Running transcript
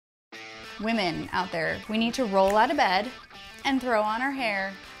Women out there, we need to roll out of bed and throw on our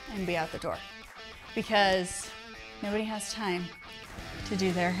hair and be out the door, because nobody has time to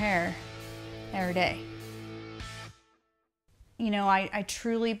do their hair every day. You know, I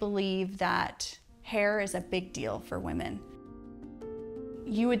truly believe that hair is a big deal for women.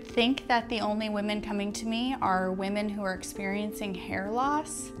 You would think that the only women coming to me are women who are experiencing hair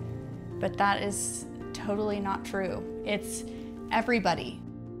loss, but that is totally not true. It's everybody.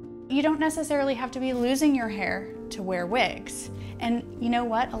 You don't necessarily have to be losing your hair to wear wigs. And you know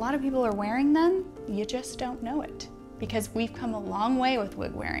what? A lot of people are wearing them, you just don't know it, because we've come a long way with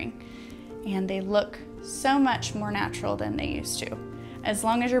wig wearing, and they look so much more natural than they used to. As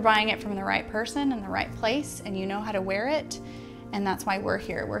long as you're buying it from the right person in the right place and you know how to wear it, and that's why we're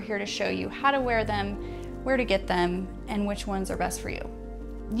here. We're here to show you how to wear them, where to get them, and which ones are best for you.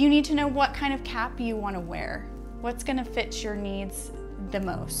 You need to know what kind of cap you want to wear, what's going to fit your needs the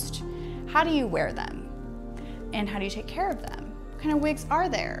most. How do you wear them? And how do you take care of them? What kind of wigs are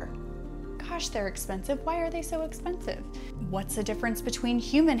there? Gosh, they're expensive. Why are they so expensive? What's the difference between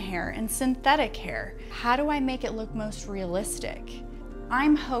human hair and synthetic hair? How do I make it look most realistic?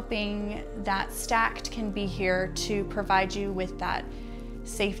 I'm hoping that Stacked can be here to provide you with that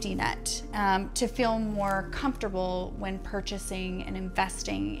safety net, to feel more comfortable when purchasing and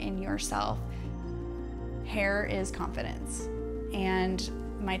investing in yourself. Hair is confidence, and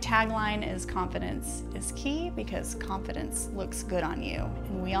my tagline is confidence is key, because confidence looks good on you.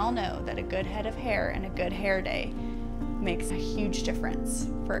 And we all know that a good head of hair and a good hair day makes a huge difference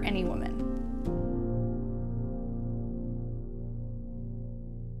for any woman.